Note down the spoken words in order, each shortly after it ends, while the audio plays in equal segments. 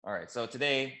All right, so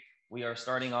today we are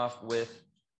starting off with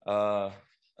a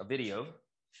video. Make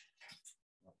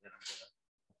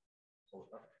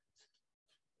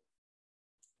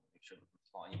sure the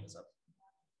volume is up.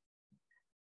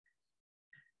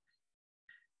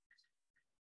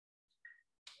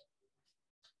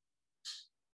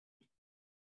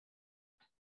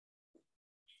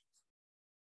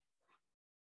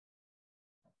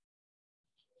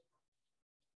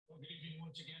 Good evening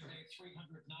once again, day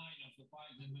 309 of the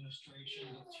Biden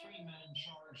administration. The three men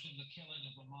charged in the killing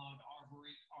of Ahmaud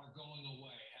Arbery are going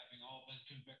away, having all been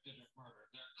convicted of murder.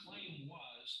 Their claim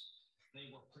was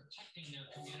they were protecting their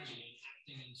community and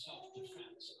acting in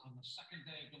self-defense. On the second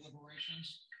day of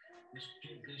deliberations,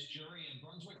 this jury in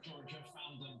Brunswick, Georgia,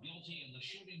 found them guilty in the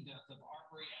shooting death of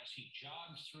Arbery as he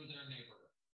jogged through their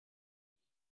neighborhood.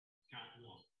 Count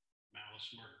one, malice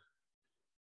murder.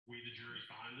 We, the jury,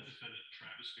 find the defendant,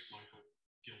 Travis McMichael,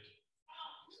 guilty.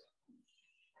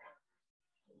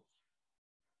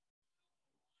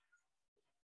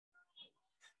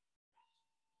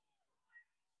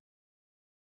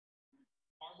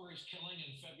 Arbery's killing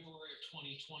in February of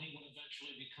 2020 would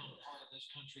eventually become part of this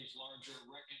country's larger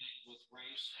reckoning with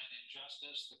race and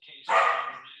injustice. The case is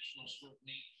under national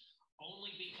scrutiny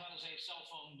only because a cell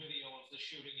phone video of the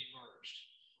shooting emerged.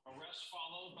 Arrest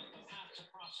followed, but the path to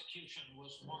prosecution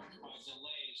was marked by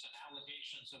delays and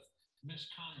allegations of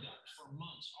misconduct. For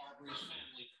months, Arbery's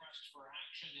family pressed for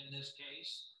action in this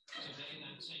case. Today,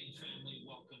 that same family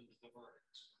welcomed the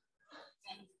verdict.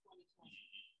 That is 2020.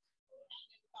 I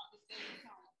never thought this day would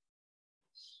come.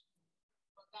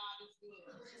 But God is good.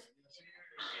 And I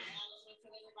just want to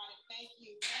tell everybody, thank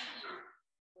you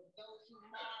for those who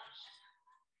marched,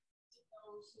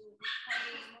 those who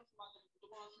prayed, most of all the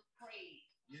ones who prayed.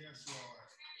 Yes, Lord.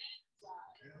 God.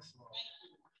 Yes, Lord. Thank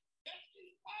you. Let's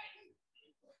keep fighting.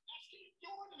 Let's keep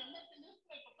doing it and making this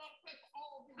place a better place for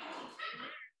all human beings.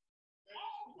 Amen.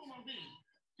 All human beings.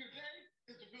 Today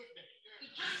is a good day.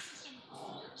 The justice system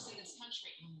works in this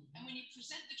country. And when you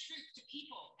present the truth to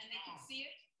people and they can see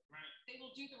it, they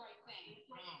will do the right thing.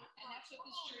 And that's what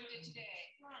this jury did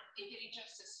today in getting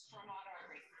justice for Ahmaud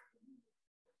Arbery.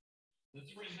 The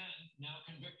three men, now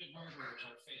convicted murderers,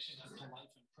 are facing up to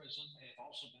life in prison. They have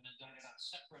also been indicted on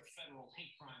separate federal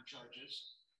hate crime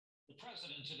charges. The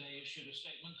president today issued a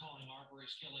statement calling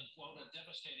Arbery's killing, quote, a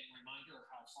devastating reminder of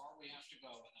how far we have to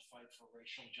go in the fight for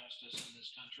racial justice in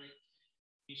this country.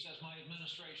 He says, my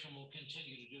administration will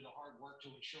continue to do the hard work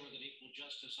to ensure that equal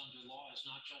justice under law is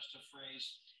not just a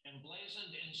phrase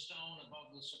emblazoned in stone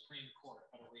above the Supreme Court,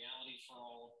 but a reality for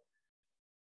all.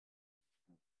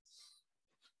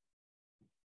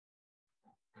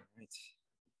 Right.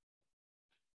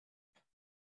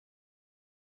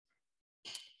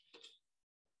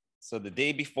 So the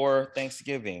day before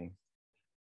Thanksgiving,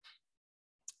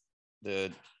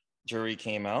 the jury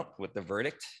came out with the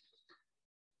verdict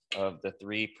of the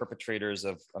three perpetrators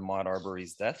of Ahmaud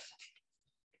Arbery's death,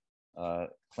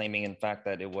 claiming in fact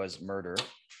that it was murder.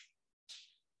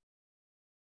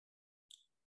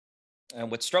 And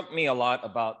what struck me a lot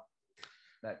about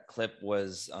that clip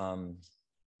was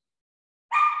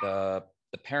the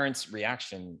parents'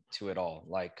 reaction to it all.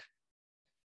 Like,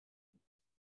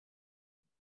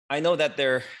 I know that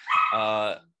they're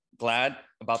glad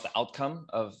about the outcome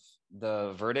of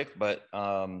the verdict, but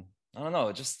I don't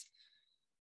know, just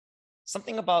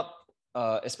something about,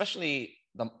 especially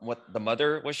what the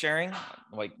mother was sharing,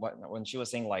 like when she was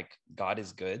saying like, God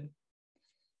is good.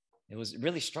 It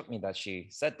really struck me that she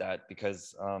said that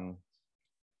because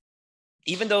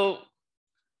even though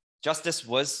justice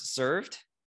was served,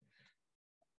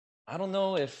 I don't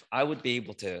know if I would be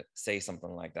able to say something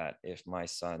like that if my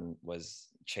son was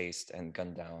chased and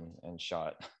gunned down and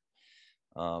shot.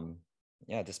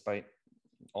 Yeah, despite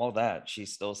all that, she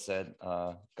still said,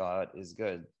 God is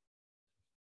good.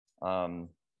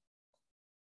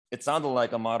 It sounded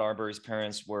like Ahmaud Arbery's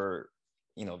parents were,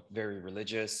 very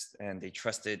religious and they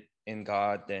trusted in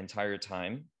God the entire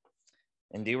time.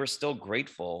 And they were still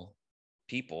grateful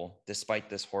people despite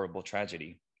this horrible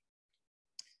tragedy.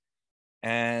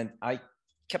 And I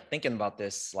kept thinking about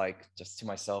this, like just to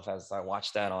myself as I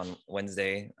watched that on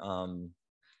Wednesday,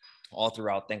 all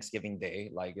throughout Thanksgiving Day.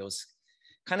 Like it was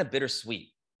kind of bittersweet,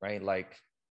 right? Like,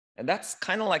 and that's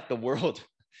kind of like the world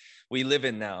we live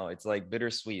in now. It's like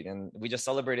bittersweet. And we just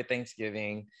celebrated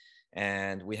Thanksgiving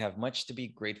and we have much to be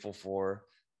grateful for,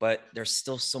 but there's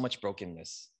still so much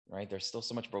brokenness, right? There's still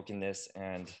so much brokenness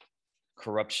and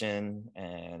corruption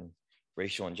and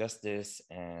racial injustice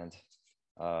and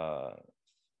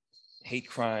hate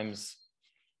crimes.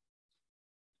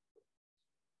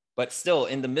 But still,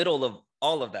 in the middle of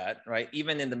all of that, right?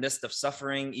 Even in the midst of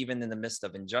suffering, even in the midst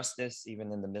of injustice,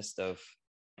 even in the midst of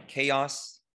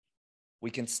chaos, we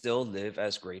can still live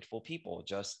as grateful people,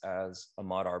 just as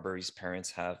Ahmaud Arbery's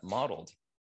parents have modeled.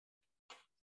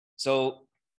 So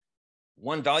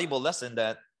one valuable lesson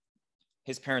that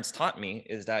his parents taught me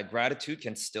is that gratitude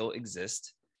can still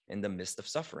exist in the midst of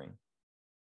suffering.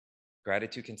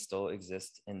 Gratitude can still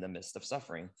exist in the midst of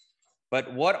suffering.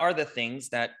 But what are the things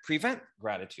that prevent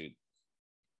gratitude?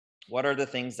 What are the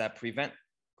things that prevent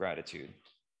gratitude?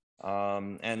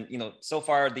 And so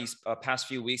far these past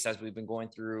few weeks, as we've been going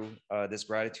through this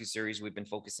gratitude series, we've been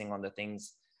focusing on the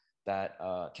things that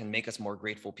can make us more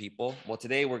grateful people. Well,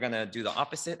 today we're going to do the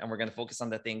opposite, and we're going to focus on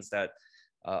the things that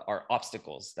are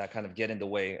obstacles that kind of get in the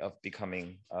way of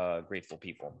becoming grateful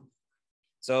people.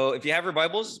 So if you have your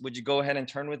Bibles, would you go ahead and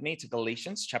turn with me to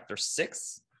Galatians chapter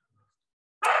 6?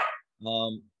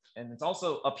 And it's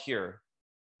also up here.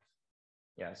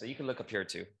 Yeah, so you can look up here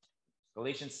too.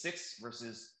 Galatians 6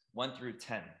 verses 1 through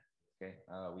 10. Okay,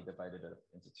 we divided it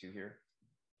into two here.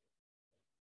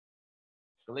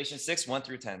 Galatians 6, 1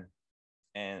 through 10.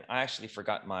 And I actually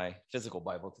forgot my physical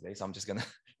Bible today, so I'm just gonna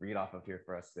read off of here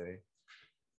for us today.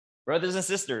 Brothers and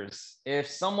sisters, if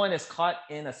someone is caught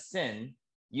in a sin,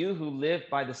 you who live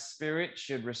by the Spirit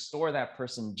should restore that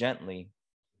person gently.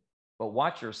 But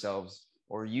watch yourselves,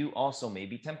 or you also may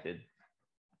be tempted.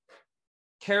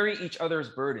 Carry each other's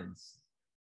burdens,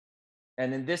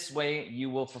 and in this way you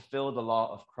will fulfill the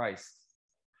law of Christ.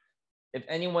 If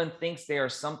anyone thinks they are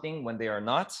something when they are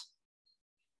not,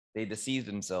 they deceive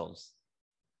themselves.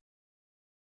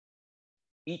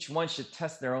 Each one should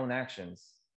test their own actions.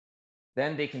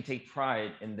 Then they can take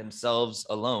pride in themselves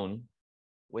alone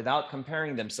without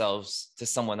comparing themselves to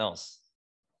someone else.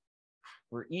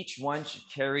 For each one should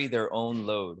carry their own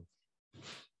load.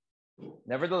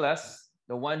 Nevertheless,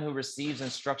 the one who receives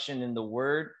instruction in the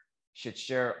word should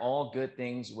share all good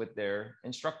things with their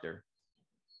instructor.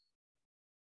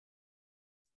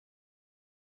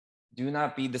 Do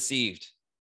not be deceived.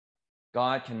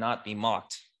 God cannot be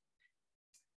mocked.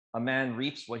 A man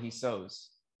reaps what he sows.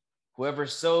 Whoever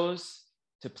sows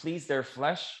to please their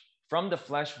flesh, from the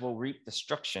flesh will reap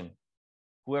destruction.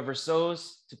 Whoever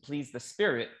sows to please the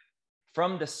Spirit,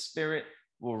 from the Spirit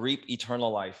will reap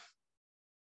eternal life.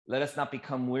 Let us not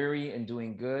become weary in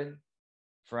doing good,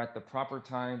 for at the proper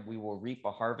time we will reap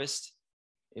a harvest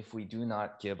if we do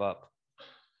not give up.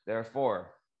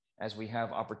 Therefore, as we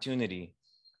have opportunity,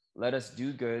 let us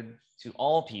do good to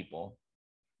all people,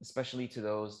 especially to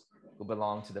those who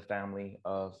belong to the family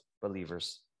of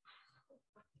believers.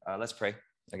 Let's pray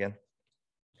again.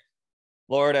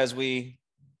 Lord, as we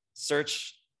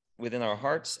search within our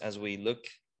hearts, as we look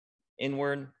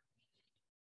inward,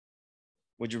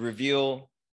 would you reveal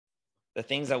the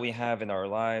things that we have in our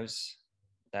lives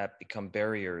that become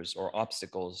barriers or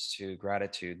obstacles to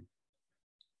gratitude?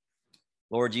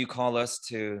 Lord, you call us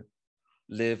to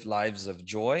live lives of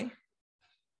joy,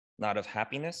 not of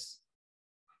happiness,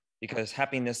 because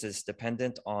happiness is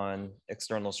dependent on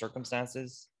external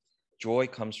circumstances. Joy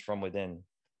comes from within,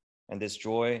 and this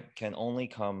joy can only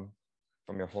come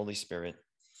from your Holy Spirit.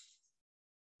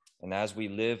 And as we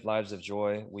live lives of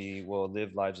joy, we will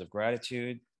live lives of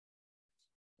gratitude.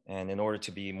 And in order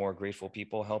to be more grateful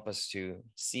people, help us to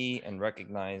see and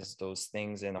recognize those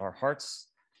things in our hearts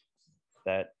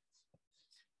that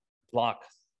block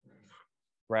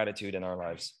gratitude in our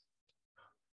lives.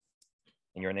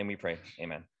 In your name we pray,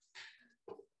 amen.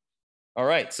 All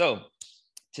right, so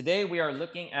today we are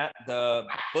looking at the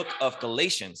book of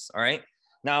Galatians, all right?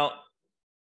 Now,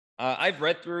 I've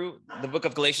read through the book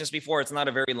of Galatians before. It's not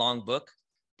a very long book,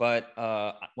 but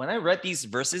when I read these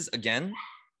verses again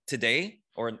today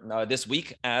or this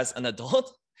week as an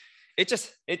adult, it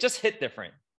just hit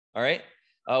different, all right?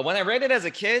 When I read it as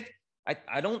a kid,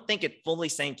 I don't think it fully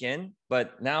sank in,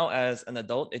 but now as an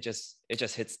adult, it just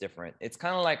hits different. It's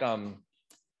kind of like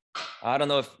I don't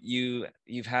know if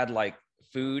you've had like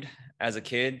food as a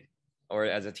kid or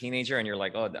as a teenager and you're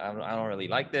like, oh, I don't really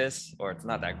like this, or it's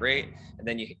not that great. And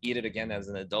then you eat it again as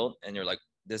an adult and you're like,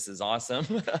 this is awesome.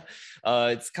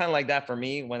 It's kind of like that for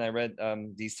me when I read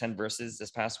these 10 verses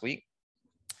this past week.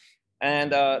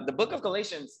 And the book of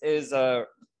Galatians is a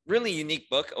really unique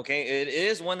book, okay? It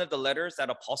is one of the letters that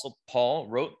Apostle Paul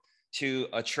wrote to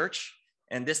a church,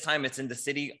 and this time it's in the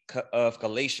city of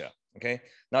Galatia, okay?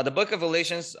 Now, the book of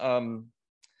Galatians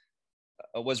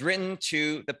was written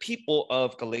to the people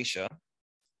of Galatia,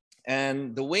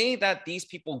 and the way that these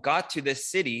people got to this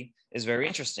city is very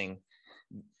interesting.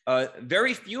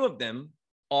 Very few of them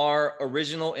are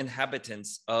original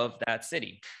inhabitants of that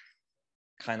city,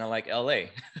 kind of like LA.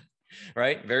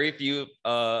 right? Very few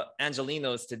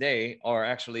Angelinos today are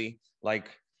actually like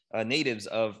natives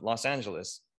of Los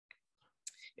Angeles.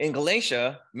 In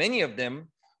Galatia, many of them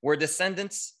were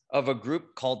descendants of a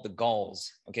group called the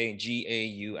Gauls, okay,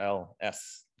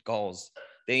 Gauls, Gauls.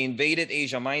 They invaded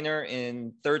Asia Minor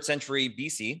in 3rd century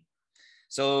BC.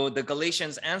 So the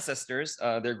Galatians' ancestors,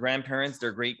 their grandparents,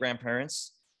 their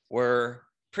great-grandparents, were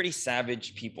pretty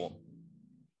savage people.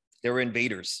 They were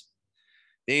invaders.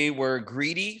 They were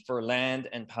greedy for land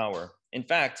and power. In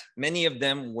fact, many of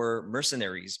them were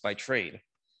mercenaries by trade,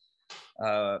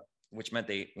 which meant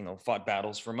they, fought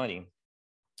battles for money.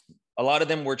 A lot of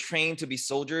them were trained to be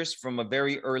soldiers from a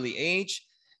very early age,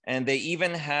 and they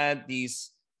even had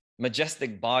these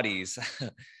majestic bodies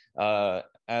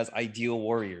as ideal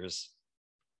warriors.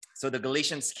 So the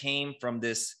Galatians came from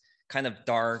this kind of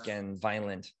dark and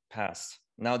violent past.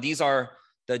 Now, these are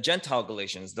the Gentile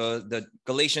Galatians, the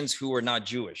Galatians who were not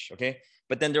Jewish, okay?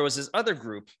 But then there was this other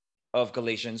group of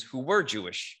Galatians who were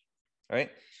Jewish,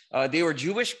 right? They were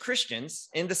Jewish Christians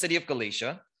in the city of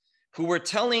Galatia who were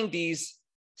telling these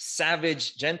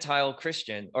savage Gentile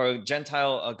Christian or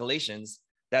Gentile Galatians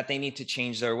that they need to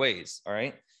change their ways, all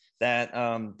right? That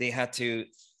they had to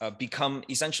become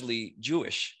essentially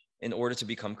Jewish in order to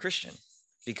become Christian,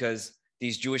 because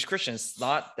these Jewish Christians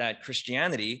thought that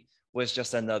Christianity was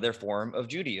just another form of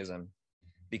Judaism,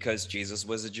 because Jesus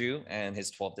was a Jew and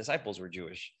his 12 disciples were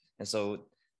Jewish. And so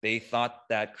they thought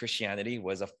that Christianity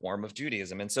was a form of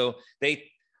Judaism. And so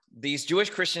these Jewish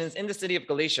Christians in the city of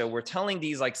Galatia were telling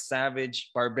these like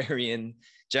savage, barbarian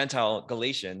Gentile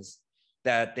Galatians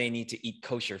that they need to eat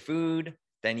kosher food,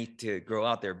 they need to grow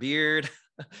out their beard,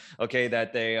 okay,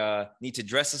 that they need to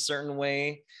dress a certain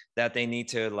way, that they need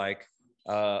to like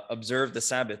observe the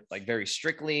Sabbath like very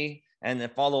strictly, and then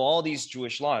follow all these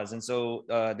Jewish laws. And so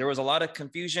there was a lot of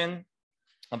confusion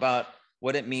about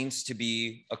what it means to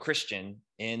be a Christian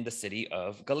in the city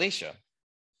of Galatia.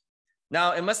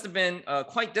 Now, it must have been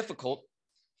quite difficult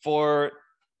for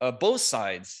both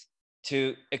sides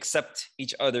to accept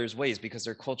each other's ways because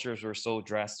their cultures were so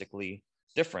drastically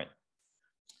different.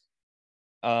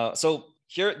 So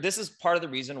here, this is part of the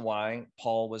reason why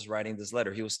Paul was writing this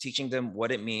letter. He was teaching them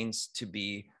what it means to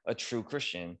be a true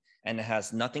Christian, and it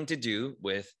has nothing to do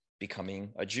with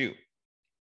becoming a Jew.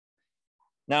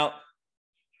 Now,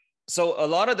 so a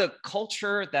lot of the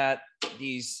culture that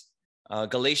these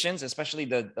Galatians, especially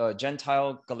the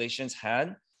Gentile Galatians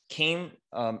had,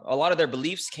 a lot of their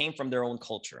beliefs came from their own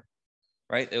culture,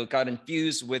 right? It got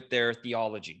infused with their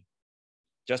theology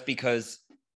just because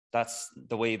that's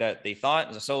the way that they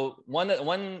thought. So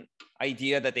one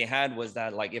idea that they had was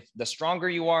that like, if the stronger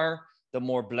you are, the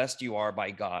more blessed you are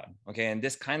by God, okay? And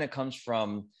this kind of comes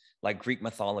from like Greek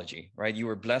mythology, right? You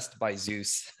were blessed by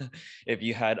Zeus if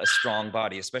you had a strong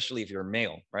body, especially if you're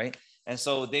male, right? And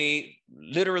so they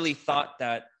literally thought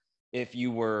that if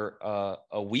you were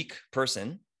a weak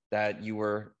person, that you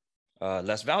were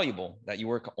less valuable, that you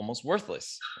were almost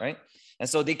worthless, right? And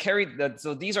so they carried that.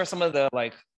 So these are some of the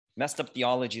like messed up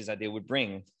theologies that they would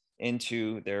bring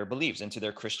into their beliefs, into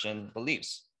their Christian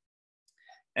beliefs.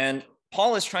 And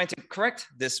Paul is trying to correct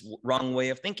this wrong way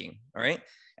of thinking, all right?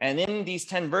 And in these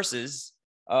 10 verses,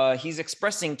 he's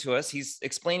expressing to us, he's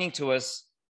explaining to us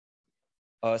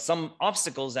some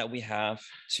obstacles that we have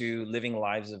to living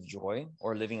lives of joy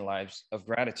or living lives of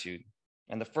gratitude.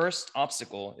 And the first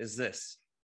obstacle is this,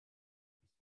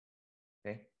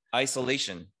 okay?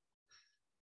 Isolation.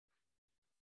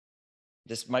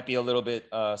 This might be a little bit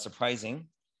surprising,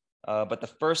 but the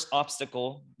first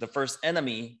obstacle, the first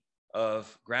enemy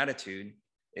of gratitude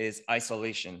is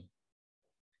isolation.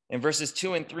 In verses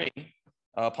 2 and 3,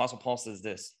 Apostle Paul says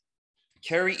this: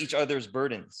 carry each other's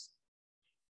burdens,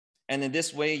 and in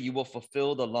this way you will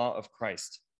fulfill the law of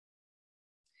Christ.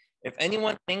 If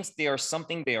anyone thinks they are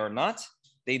something they are not,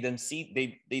 they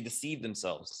deceive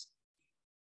themselves.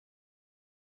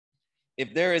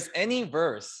 If there is any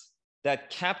verse that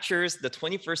captures the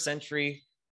 21st century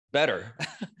better,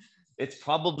 it's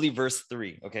probably verse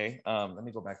 3, okay? Let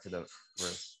me go back to the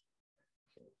verse.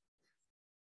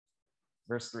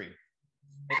 Verse 3.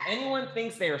 If anyone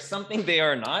thinks they are something they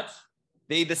are not,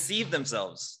 they deceive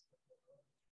themselves.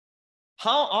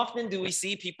 How often do we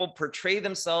see people portray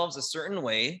themselves a certain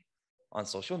way on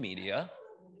social media,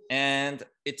 and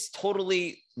it's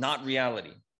totally not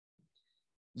reality?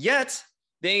 Yet,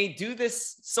 they do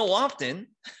this so often.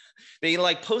 They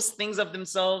like post things of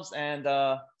themselves and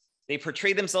they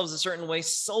portray themselves a certain way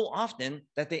so often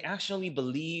that they actually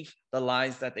believe the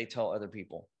lies that they tell other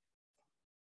people.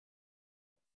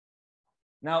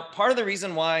 Now, part of the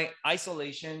reason why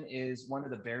isolation is one of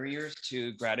the barriers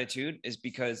to gratitude is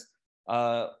because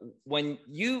when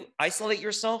you isolate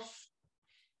yourself,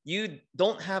 you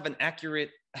don't have an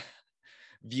accurate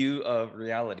view of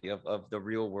reality, of the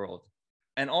real world.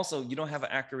 And also, you don't have an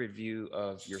accurate view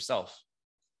of yourself.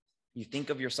 You think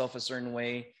of yourself a certain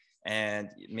way, and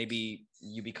maybe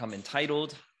you become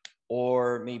entitled,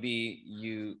 or maybe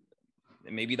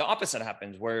the opposite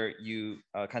happens where you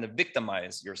kind of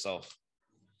victimize yourself.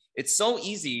 It's so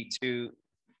easy to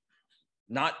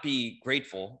not be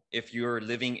grateful if you're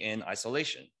living in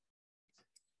isolation.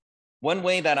 One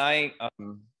way that I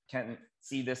can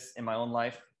see this in my own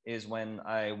life is when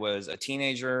I was a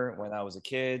teenager, when I was a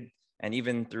kid, and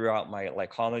even throughout my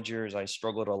college years, I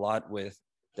struggled a lot with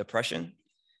depression.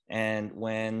 And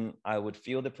when I would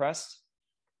feel depressed,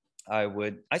 I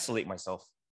would isolate myself.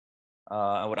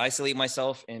 I would isolate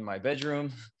myself in my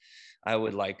bedroom. I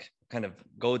would kind of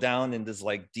go down in this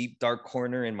deep, dark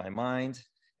corner in my mind.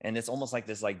 And it's almost like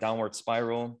this downward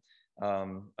spiral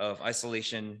of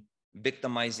isolation,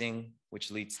 victimizing, which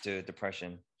leads to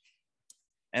depression.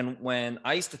 And when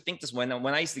I used to think this, when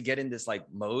I used to get in this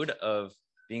mode of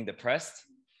being depressed,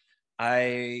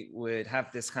 I would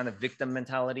have this kind of victim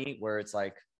mentality where it's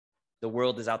like, the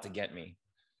world is out to get me.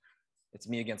 It's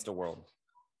me against the world.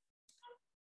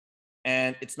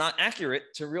 And it's not accurate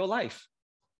to real life.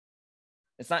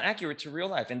 It's not accurate to real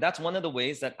life. And that's one of the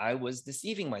ways that I was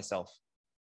deceiving myself,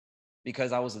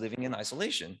 because I was living in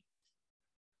isolation.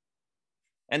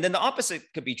 And then the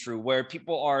opposite could be true, where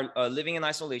people are living in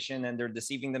isolation and they're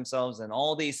deceiving themselves, and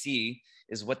all they see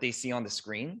is what they see on the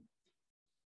screen.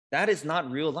 That is not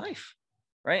real life,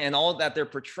 right? And all that they're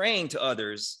portraying to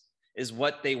others is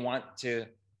what they want to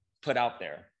put out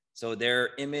there. So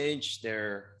their image,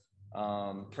 their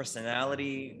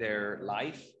personality, their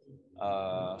life,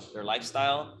 their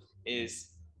lifestyle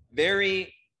is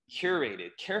very curated,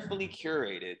 carefully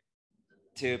curated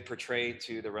to portray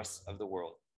to the rest of the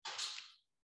world.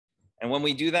 And when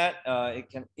we do that, it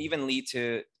can even lead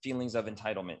to feelings of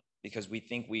entitlement, because we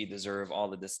think we deserve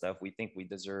all of this stuff. We think we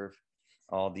deserve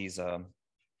all these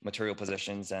material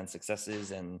possessions and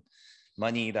successes and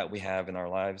money that we have in our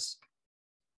lives.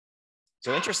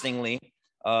 So interestingly,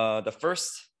 the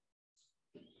first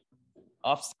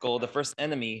obstacle, the first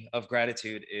enemy of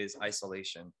gratitude is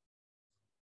isolation.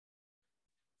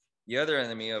 The other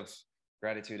enemy of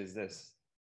gratitude is this: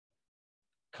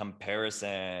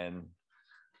 comparison.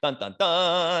 Dun, dun,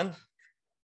 dun.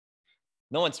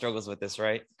 No one struggles with this,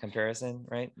 right? Comparison,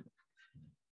 right?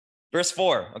 Verse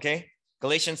 4, okay?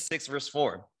 Galatians 6, verse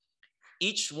 4.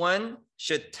 Each one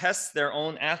should test their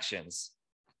own actions.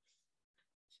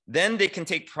 Then they can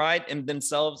take pride in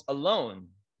themselves alone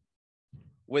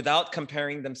without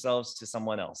comparing themselves to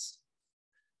someone else.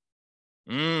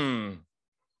 Let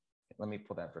me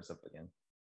pull that verse up again.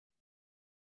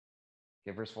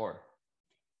 Okay, verse 4.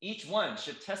 Each one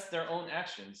should test their own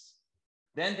actions.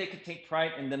 Then they could take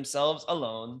pride in themselves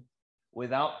alone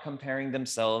without comparing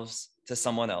themselves to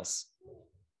someone else.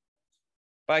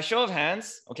 By show of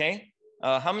hands, okay,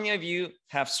 how many of you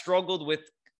have struggled with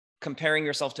comparing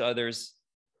yourself to others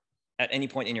at any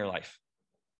point in your life?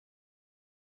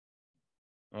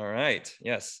 All right,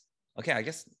 yes. Okay, I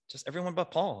guess just everyone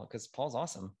but Paul, because Paul's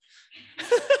awesome.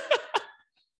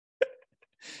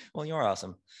 Well, you're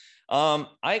awesome.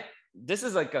 This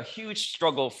is a huge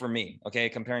struggle for me, okay,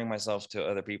 comparing myself to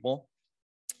other people.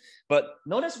 But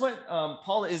notice what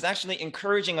Paul is actually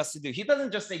encouraging us to do. He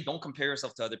doesn't just say, don't compare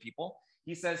yourself to other people.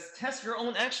 He says, test your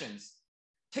own actions.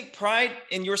 Take pride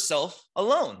in yourself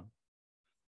alone,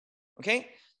 okay?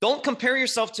 Don't compare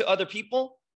yourself to other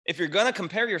people. If you're gonna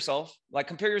compare yourself,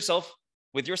 compare yourself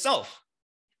with yourself.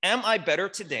 Am I better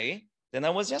today than I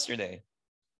was yesterday?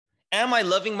 Am I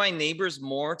loving my neighbors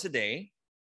more today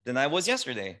than I was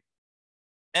yesterday?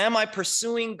 Am I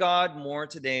pursuing God more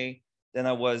today than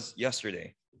I was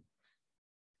yesterday?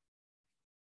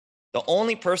 The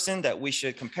only person that we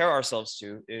should compare ourselves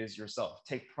to is yourself.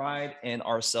 Take pride in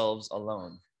ourselves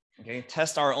alone, okay?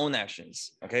 Test our own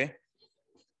actions, okay?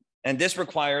 And this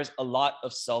requires a lot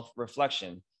of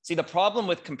self-reflection. See, the problem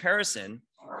with comparison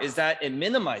is that it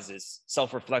minimizes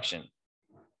self-reflection.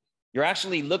 You're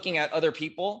actually looking at other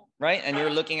people, right? And you're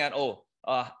looking at,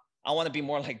 I want to be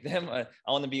more like them. I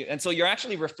want to be, and so you're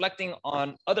actually reflecting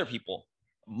on other people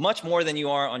much more than you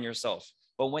are on yourself.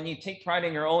 But when you take pride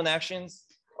in your own actions,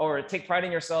 or take pride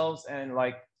in yourselves and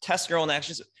test your own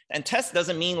actions, and test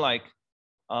doesn't mean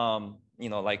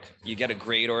you get a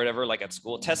grade or whatever, like at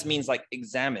school. Test means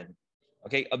examine,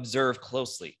 okay? Observe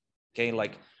closely, okay?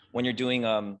 Like when you're doing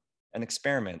an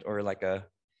experiment or a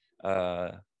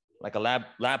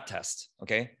lab test,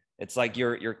 okay? It's like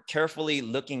you're carefully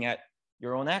looking at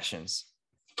your own actions.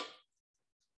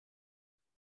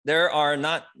 there are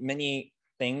not many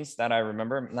things that I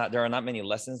remember. There are not many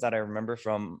lessons that I remember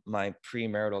from my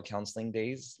premarital counseling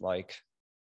days, like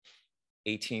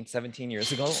 18, 17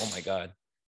 years ago. Oh my God,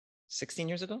 16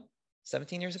 years ago,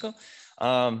 17 years ago.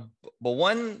 But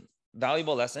one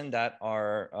valuable lesson that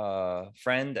our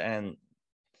friend and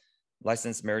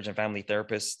licensed marriage and family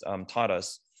therapist taught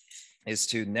us is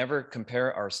to never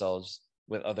compare ourselves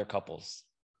with other couples.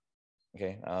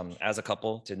 Okay, as a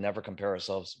couple, to never compare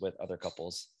ourselves with other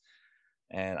couples.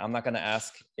 And I'm not going to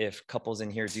ask if couples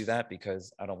in here do that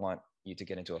because I don't want you to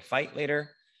get into a fight later.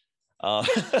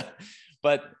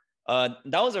 But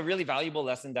that was a really valuable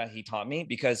lesson that he taught me,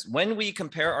 because when we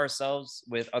compare ourselves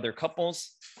with other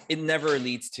couples, it never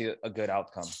leads to a good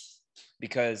outcome.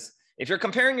 Because if you're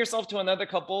comparing yourself to another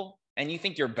couple and you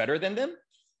think you're better than them,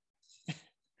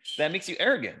 that makes you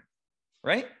arrogant,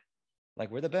 right? Like,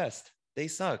 we're the best, they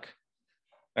suck,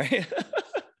 right?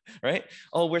 Right?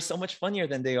 Oh, we're so much funnier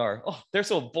than they are. Oh, they're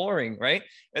so boring, right?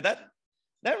 That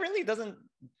really doesn't,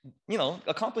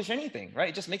 accomplish anything, right?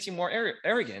 It just makes you more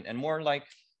arrogant and more like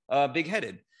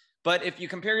big-headed. But if you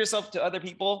compare yourself to other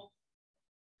people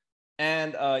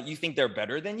and you think they're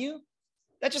better than you,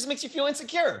 that just makes you feel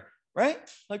insecure, right?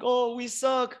 Like, oh, we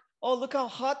suck. Oh, look how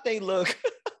hot they look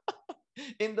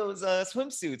in those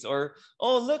swimsuits. Or,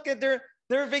 oh, look at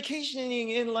they're vacationing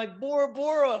in like Bora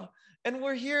Bora, and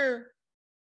we're here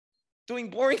doing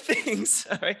boring things,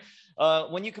 right?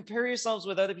 When you compare yourselves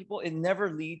with other people, it never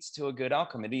leads to a good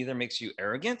outcome. It either makes you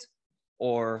arrogant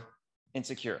or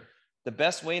insecure. The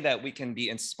best way that we can be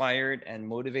inspired and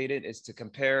motivated is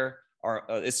to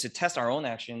is to test our own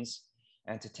actions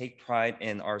and to take pride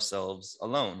in ourselves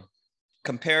alone.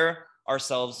 Compare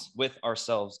ourselves with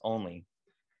ourselves only.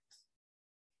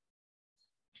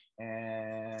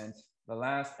 And the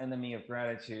last enemy of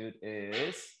gratitude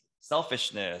is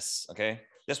selfishness, okay?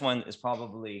 This one is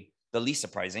probably the least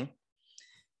surprising.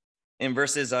 In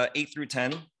verses 8 through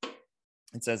 10,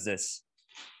 it says this: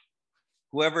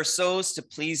 whoever sows to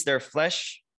please their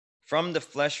flesh, from the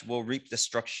flesh will reap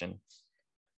destruction.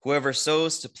 Whoever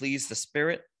sows to please the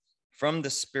Spirit, from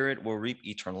the Spirit will reap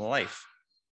eternal life.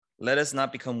 Let us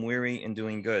not become weary in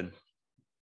doing good,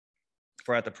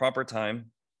 for at the proper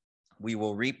time, we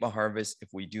will reap a harvest if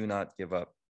we do not give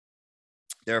up.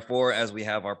 Therefore, as we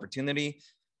have opportunity,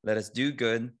 let us do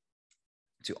good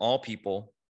to all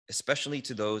people, especially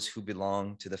to those who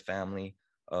belong to the family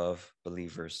of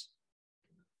believers.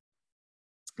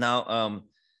 Now,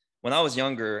 when I was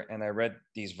younger and I read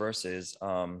these verses,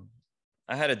 I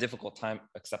had a difficult time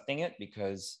accepting it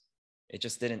because it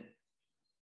just didn't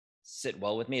sit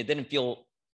well with me. It didn't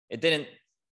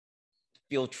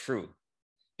feel true,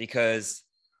 because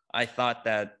I thought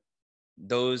that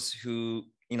those who,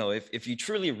 if you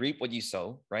truly reap what you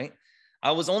sow, right?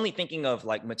 I was only thinking of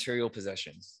like material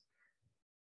possessions,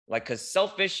 like, because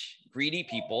selfish, greedy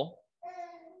people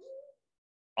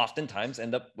oftentimes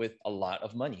end up with a lot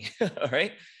of money,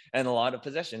 right? And a lot of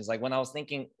possessions. Like when I was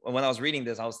reading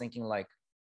this, I was thinking like,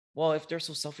 well, if they're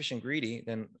so selfish and greedy,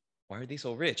 then why are they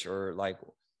so rich? Or like,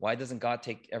 why doesn't God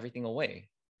take everything away?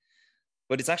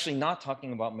 But it's actually not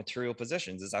talking about material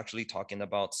possessions. It's actually talking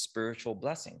about spiritual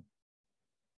blessing.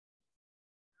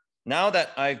 Now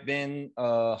that I've been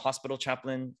a hospital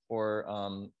chaplain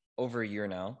for over a year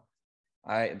now,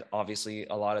 obviously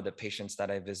a lot of the patients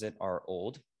that I visit are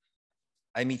old.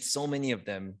 I meet so many of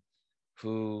them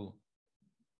who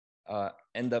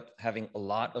end up having a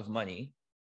lot of money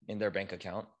in their bank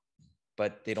account,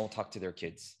 but they don't talk to their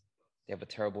kids. They have a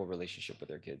terrible relationship with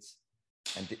their kids,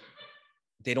 and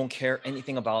they don't care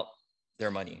anything about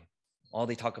their money. All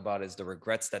they talk about is the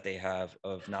regrets that they have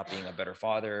of not being a better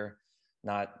father,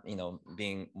 not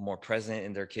being more present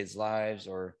in their kids' lives,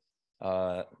 or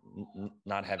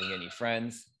not having any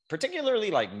friends.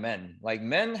 Particularly like men. Like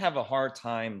men have a hard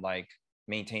time like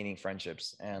maintaining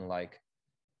friendships and like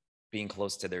being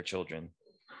close to their children.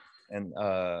 And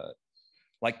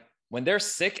like when they're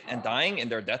sick and dying in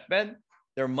their deathbed,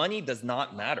 their money does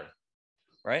not matter,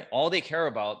 right? All they care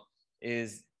about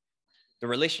is the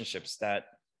relationships that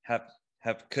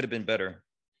could have been better.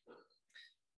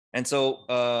 And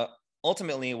so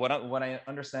ultimately, what I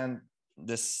understand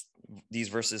these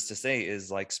verses to say is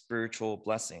like spiritual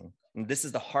blessing. And this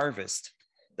is the harvest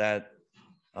that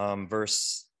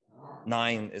verse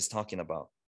 9 is talking about.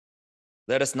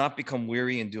 Let us not become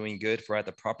weary in doing good, for at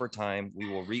the proper time, we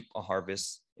will reap a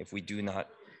harvest if we do not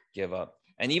give up.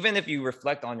 And even if you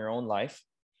reflect on your own life,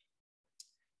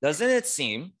 doesn't it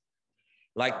seem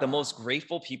like the most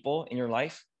grateful people in your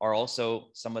life are also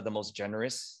some of the most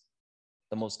generous,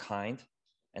 the most kind,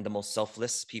 and the most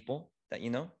selfless people that you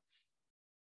know?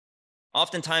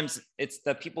 Oftentimes, it's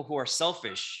the people who are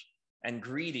selfish and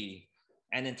greedy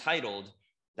and entitled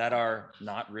that are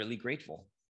not really grateful.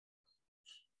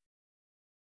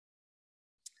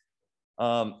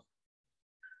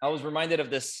 I was reminded of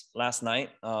this last night,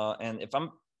 and if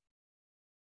I'm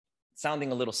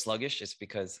sounding a little sluggish, it's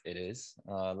because it is.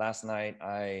 Last night,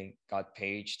 I got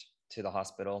paged to the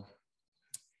hospital.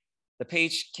 The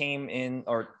page came in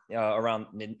around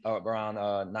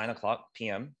 9:00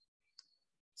 p.m.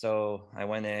 So I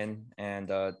went in, and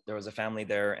there was a family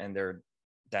there, and their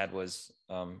dad was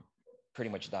pretty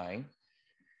much dying.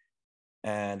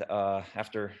 And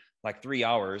after like 3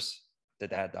 hours, the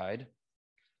dad died.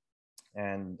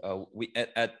 And we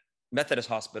at Methodist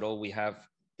Hospital, we have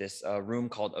this room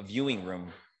called a viewing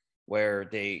room, where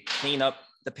they clean up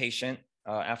the patient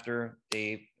after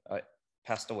they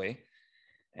passed away,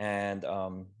 and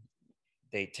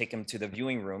they take him to the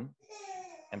viewing room,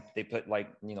 and they put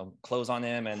clothes on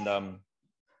him, and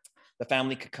the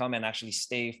family could come and actually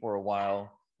stay for a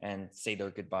while and say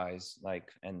their goodbyes,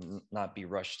 and not be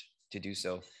rushed to do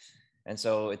so. And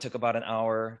so it took about an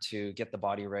hour to get the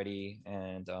body ready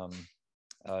and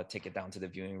take it down to the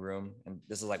viewing room. And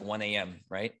this is like 1 a.m.,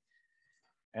 right?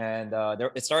 And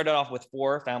it started off with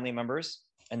 4 family members,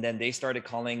 and then they started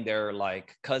calling their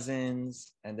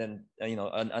cousins, and then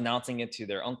announcing it to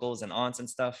their uncles and aunts and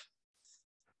stuff.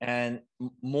 And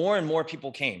more and more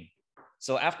people came.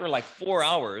 So after 4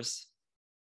 hours,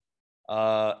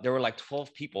 there were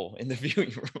 12 people in the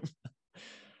viewing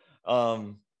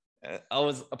room.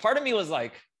 A part of me was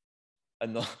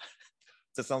annoyed.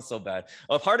 It sounds so bad.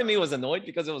 A part of me was annoyed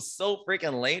because it was so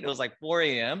freaking late. It was 4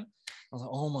 a.m. I was like,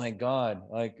 oh my God,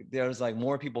 there's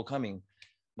more people coming.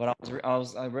 But I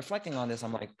was reflecting on this.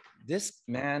 I'm like, this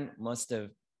man must have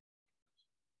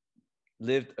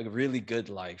lived a really good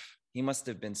life. He must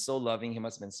have been so loving. He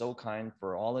must have been so kind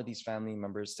for all of these family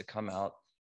members to come out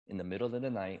in the middle of the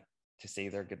night to say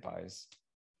their goodbyes.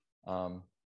 And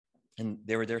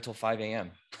they were there till 5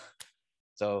 a.m.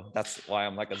 So that's why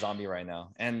I'm like a zombie right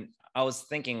now. And I was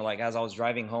thinking, as I was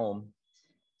driving home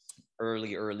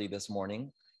early this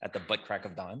morning at the butt crack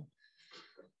of dawn,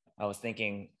 I was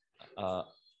thinking,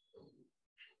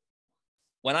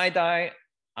 when I die,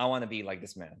 I want to be like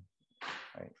this man,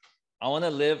 right? I want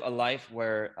to live a life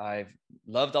where I've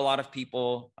loved a lot of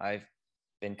people, I've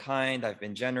been kind, I've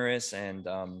been generous, and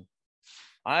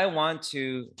I want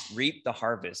to reap the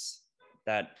harvest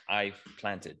that I've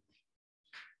planted.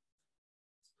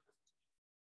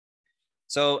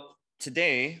 So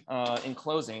today, in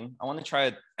closing, I want to try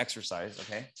an exercise,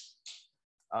 okay?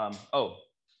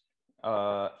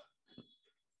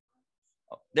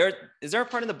 Is there a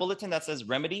part in the bulletin that says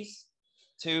remedies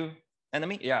to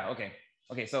enemy? Yeah, okay.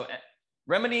 Okay, so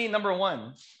remedy number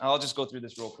 1, I'll just go through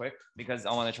this real quick because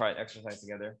I want to try an exercise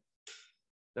together.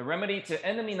 The remedy to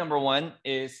enemy number 1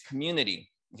 is community,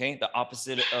 okay? The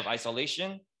opposite of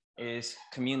isolation is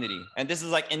community. And this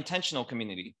is intentional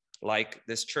community, like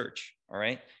this church, all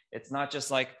right? It's not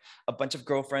just a bunch of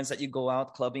girlfriends that you go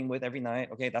out clubbing with every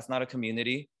night, okay? That's not a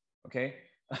community, okay?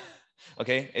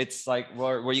 Okay, it's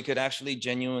where you could actually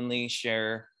genuinely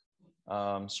share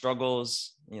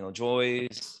struggles,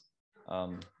 joys,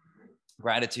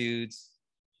 gratitudes,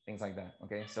 things like that,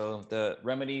 okay? So the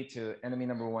remedy to enemy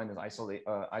number 1 is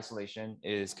isolation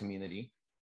is community.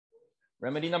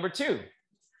 Remedy number 2,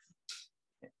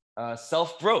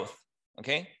 self-growth,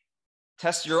 okay?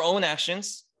 Test your own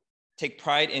actions. Take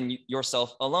pride in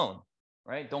yourself alone,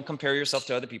 right? Don't compare yourself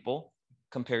to other people.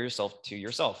 Compare yourself to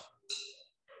yourself.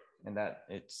 And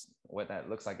it's what that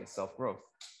looks like is self-growth.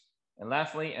 And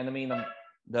lastly,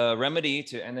 the remedy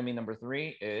to enemy number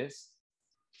 3 is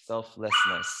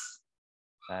selflessness.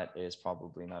 That is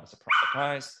probably not a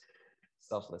surprise.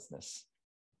 Selflessness.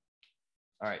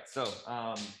 All right, so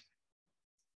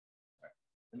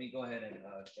let me go ahead and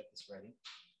get this ready.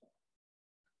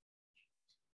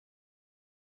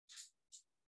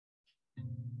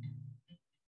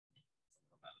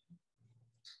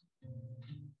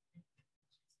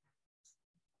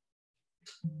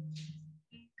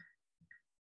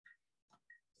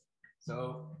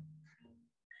 So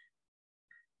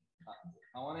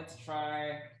I wanted to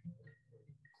try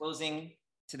closing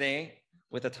today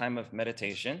with a time of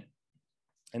meditation.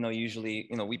 I know usually,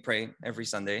 we pray every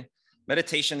Sunday.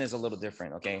 Meditation is a little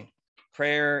different, okay?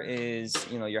 Prayer is,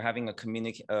 you're having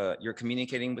you're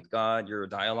communicating with God, you're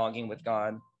dialoguing with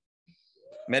God.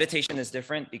 Meditation is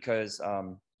different because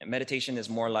meditation is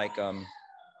more like an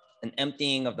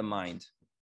emptying of the mind,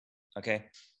 okay?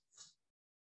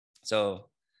 So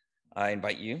I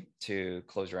invite you to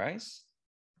close your eyes.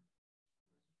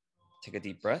 Take a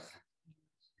deep breath.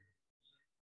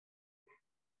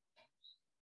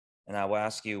 And I will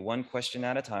ask you one question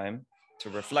at a time to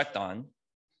reflect on,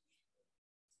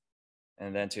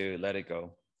 and then to let it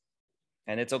go.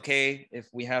 And it's okay if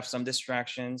we have some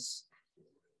distractions.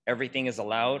 Everything is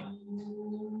allowed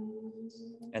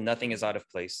and nothing is out of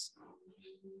place.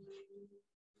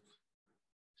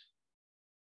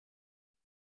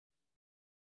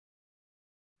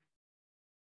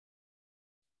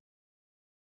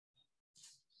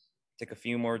 Take a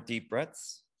few more deep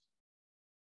breaths.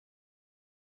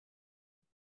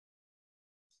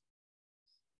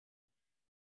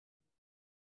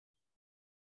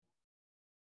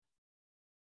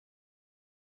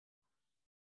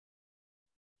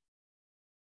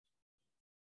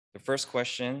 The first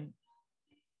question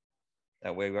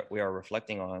that we are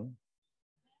reflecting on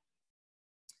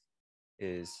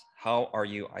is, how are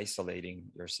you isolating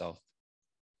yourself?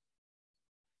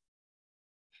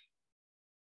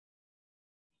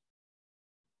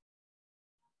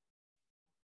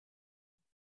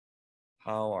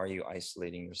 How are you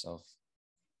isolating yourself?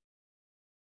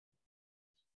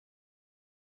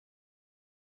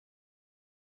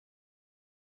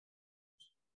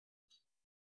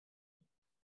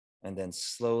 And then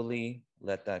slowly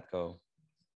let that go.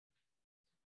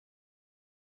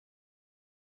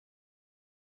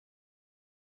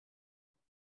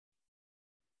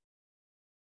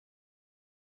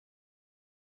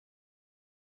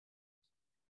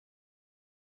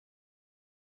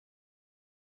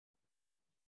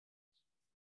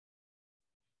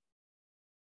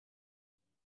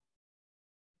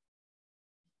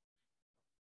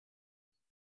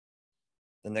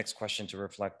 The next question to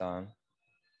reflect on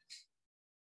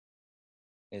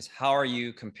is, how are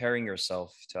you comparing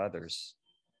yourself to others?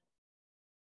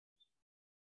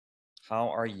 How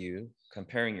are you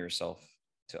comparing yourself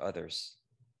to others?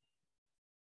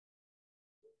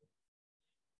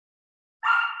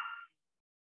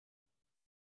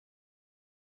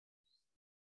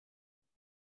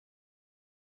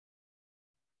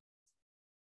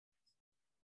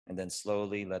 And then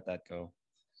slowly let that go.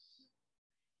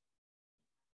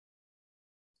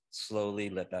 Slowly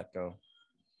let that go.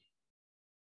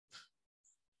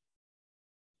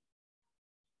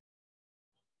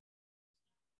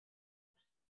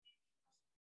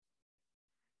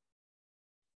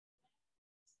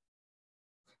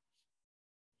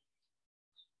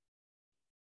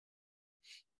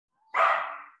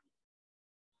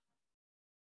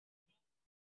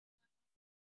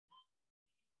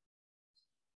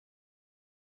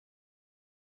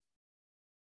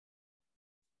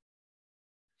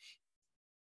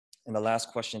 And the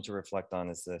last question to reflect on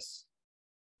is this: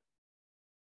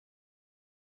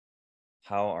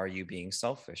 how are you being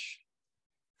selfish?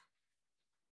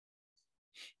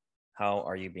 How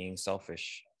are you being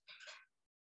selfish?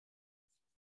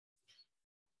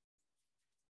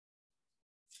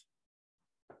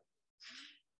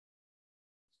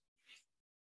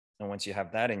 And once you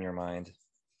have that in your mind,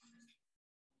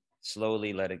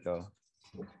 slowly let it go.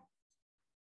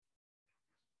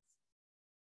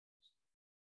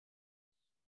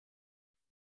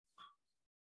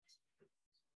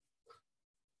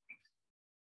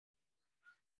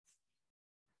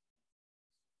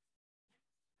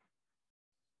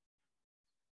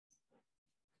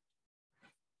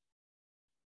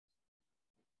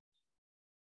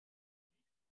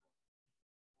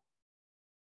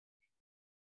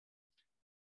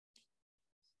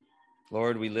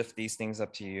 Lord, we lift these things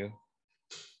up to you.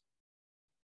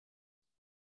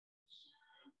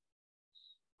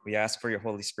 We ask for your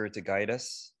Holy Spirit to guide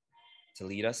us, to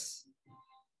lead us,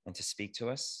 and to speak to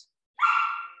us,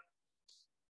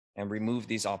 and remove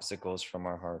these obstacles from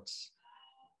our hearts,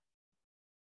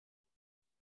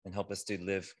 and help us to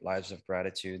live lives of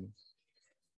gratitude,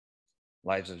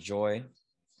 lives of joy,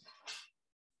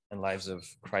 and lives of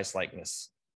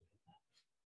Christ-likeness.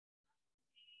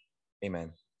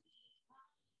 Amen.